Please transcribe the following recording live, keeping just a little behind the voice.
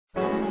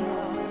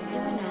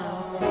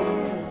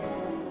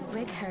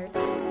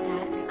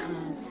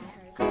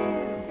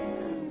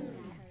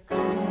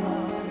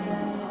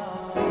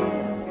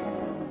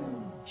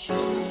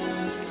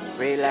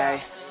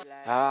Relay,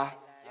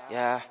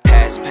 yeah.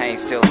 Past pain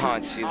still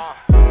haunts you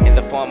in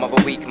the form of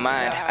a weak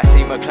mind. I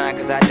seem reclined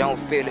cause I don't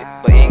feel it,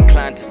 but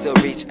inclined to still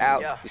reach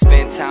out. We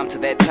spend time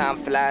till that time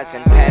flies,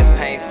 and past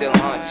pain still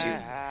haunts you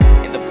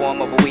in the form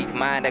of a weak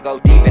mind. I go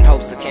deep in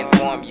hopes to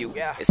conform you.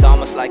 It's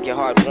almost like your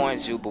heart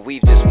warns you, but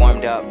we've just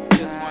warmed up.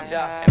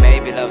 And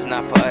maybe love's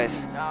not for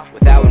us.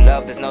 Without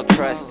love there's no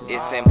trust.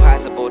 It's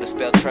impossible to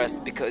spell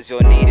trust because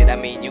you're needed. I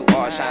mean you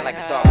are. Shine like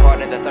a star,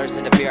 pardon the thirst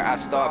and the fear. I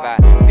starve, I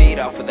feed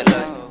off of the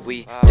lust.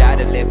 We die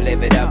to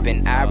live it up.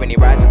 And irony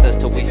rides with us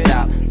till we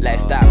stop.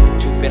 Last stop,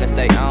 true feelings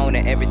stay on,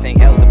 and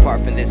everything else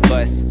depart from this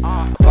bus.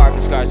 Apart from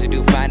scars you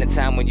do find a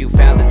time when you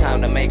found the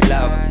time to make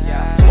love.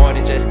 It's more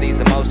than just these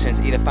emotions.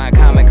 Either find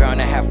common ground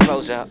or have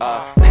closure.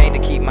 Pain to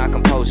keep my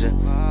composure.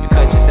 You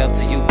cut yourself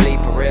till you bleed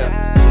for real.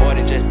 It's more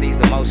than just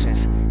these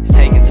emotions. It's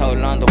taking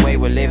toll on the way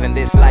we're living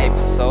this life.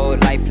 So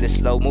lifeless,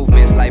 slow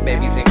movements like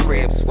babies in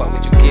cribs. What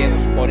would you give?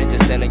 More than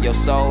just selling your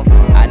soul.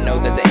 I know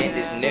that the end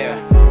is near.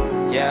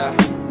 Yeah.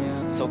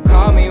 So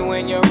call me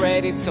when you're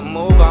ready to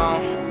move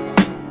on,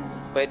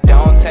 but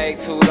don't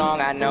take too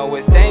long. I know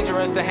it's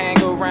dangerous to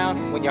hang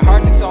around when your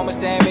heart took so much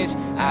damage.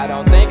 I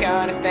don't think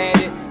I understand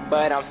it,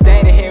 but I'm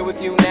standing here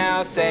with you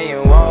now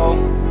saying, whoa,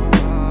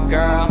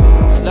 girl,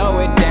 slow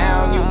it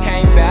down, you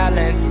can't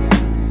balance.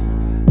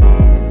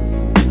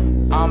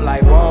 I'm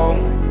like, whoa,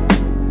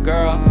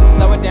 girl,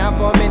 slow it down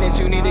for a minute,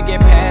 you need to get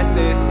past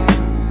this.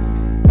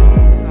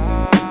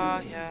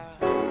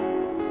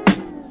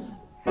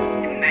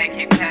 And they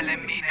keep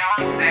telling me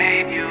don't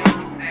save you.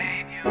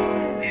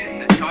 It's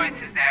the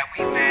choices that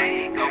we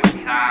make over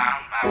time.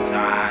 I'm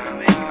trying to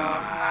make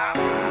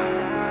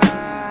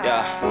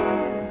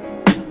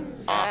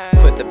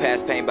put the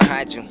past pain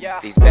behind you.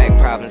 These back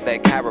problems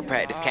that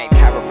chiropractors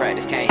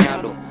can't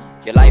handle.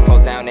 Your life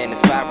falls down in a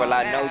spiral.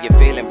 I know you're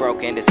feeling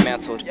broken,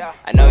 dismantled.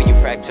 I know you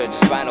fractured your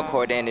spinal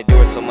cord and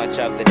endured so much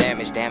of the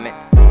damage, damn it.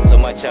 So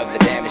much of the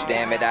damage,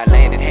 damn it. I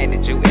landed,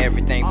 handed you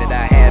everything that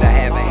I had. I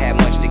haven't had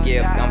much to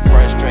give. I'm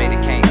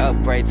frustrated, can't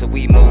upgrade till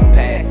we move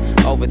past.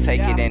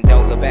 Overtake it and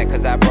don't look back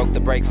cause I broke the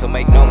brakes. So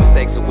make no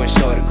mistakes or we're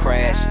sure to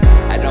crash.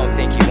 I don't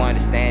think you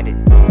understand it.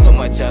 So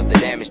much of the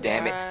damage,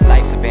 damn it.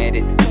 Life's a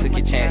bandit, took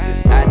your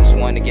chances. I just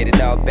wanna get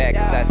it all back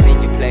cause I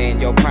seen you play in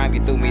your prime.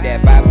 You threw me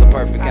that vibe so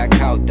perfect, I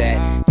caught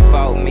that. You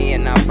fought me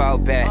and I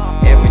fought back.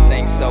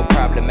 Everything's so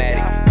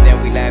problematic.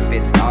 Then we laugh,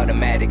 it's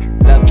automatic.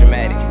 Love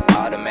dramatic,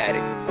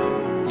 automatic.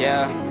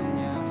 Yeah,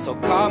 so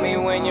call me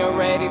when you're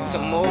ready to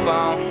move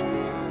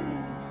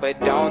on, but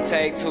don't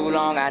take too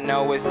long. I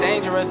know it's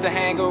dangerous to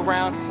hang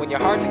around when your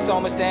heart took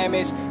so much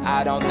damage.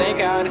 I don't think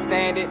I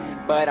understand it,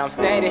 but I'm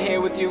standing here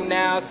with you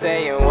now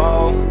saying,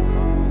 whoa,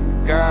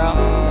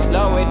 girl,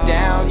 slow it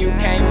down, you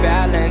can't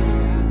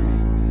balance.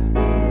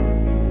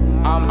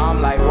 I'm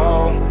like,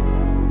 whoa,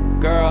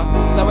 girl,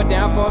 slow it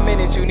down for a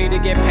minute, you need to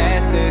get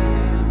past this.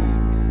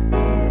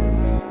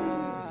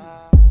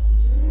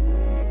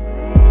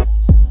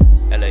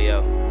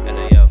 L.A.L,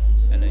 L.A.L,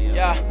 L.A.L.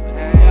 Yeah.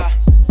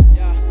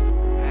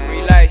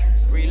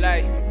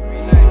 Relay.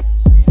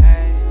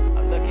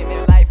 I'm looking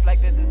at life like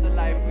this is the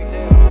life we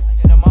live.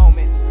 In a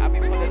moment, I'll be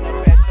pulling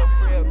up at your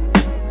crib,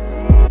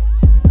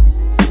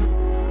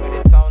 but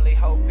it's only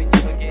hoping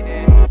you will get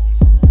in.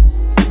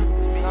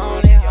 It's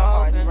only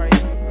hoping.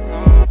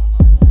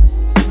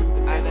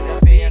 I said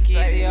speak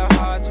easy, your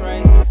heart's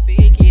race.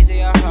 Speak easy,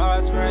 your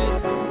heart's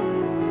race.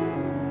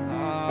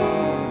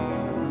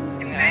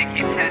 And they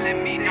keep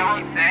telling me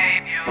don't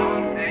save you.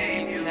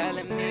 They keep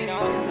telling me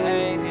don't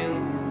save you.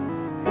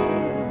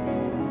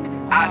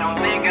 I don't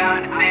think I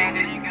understand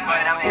it,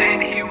 but I'm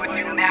standing here with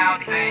you now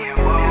saying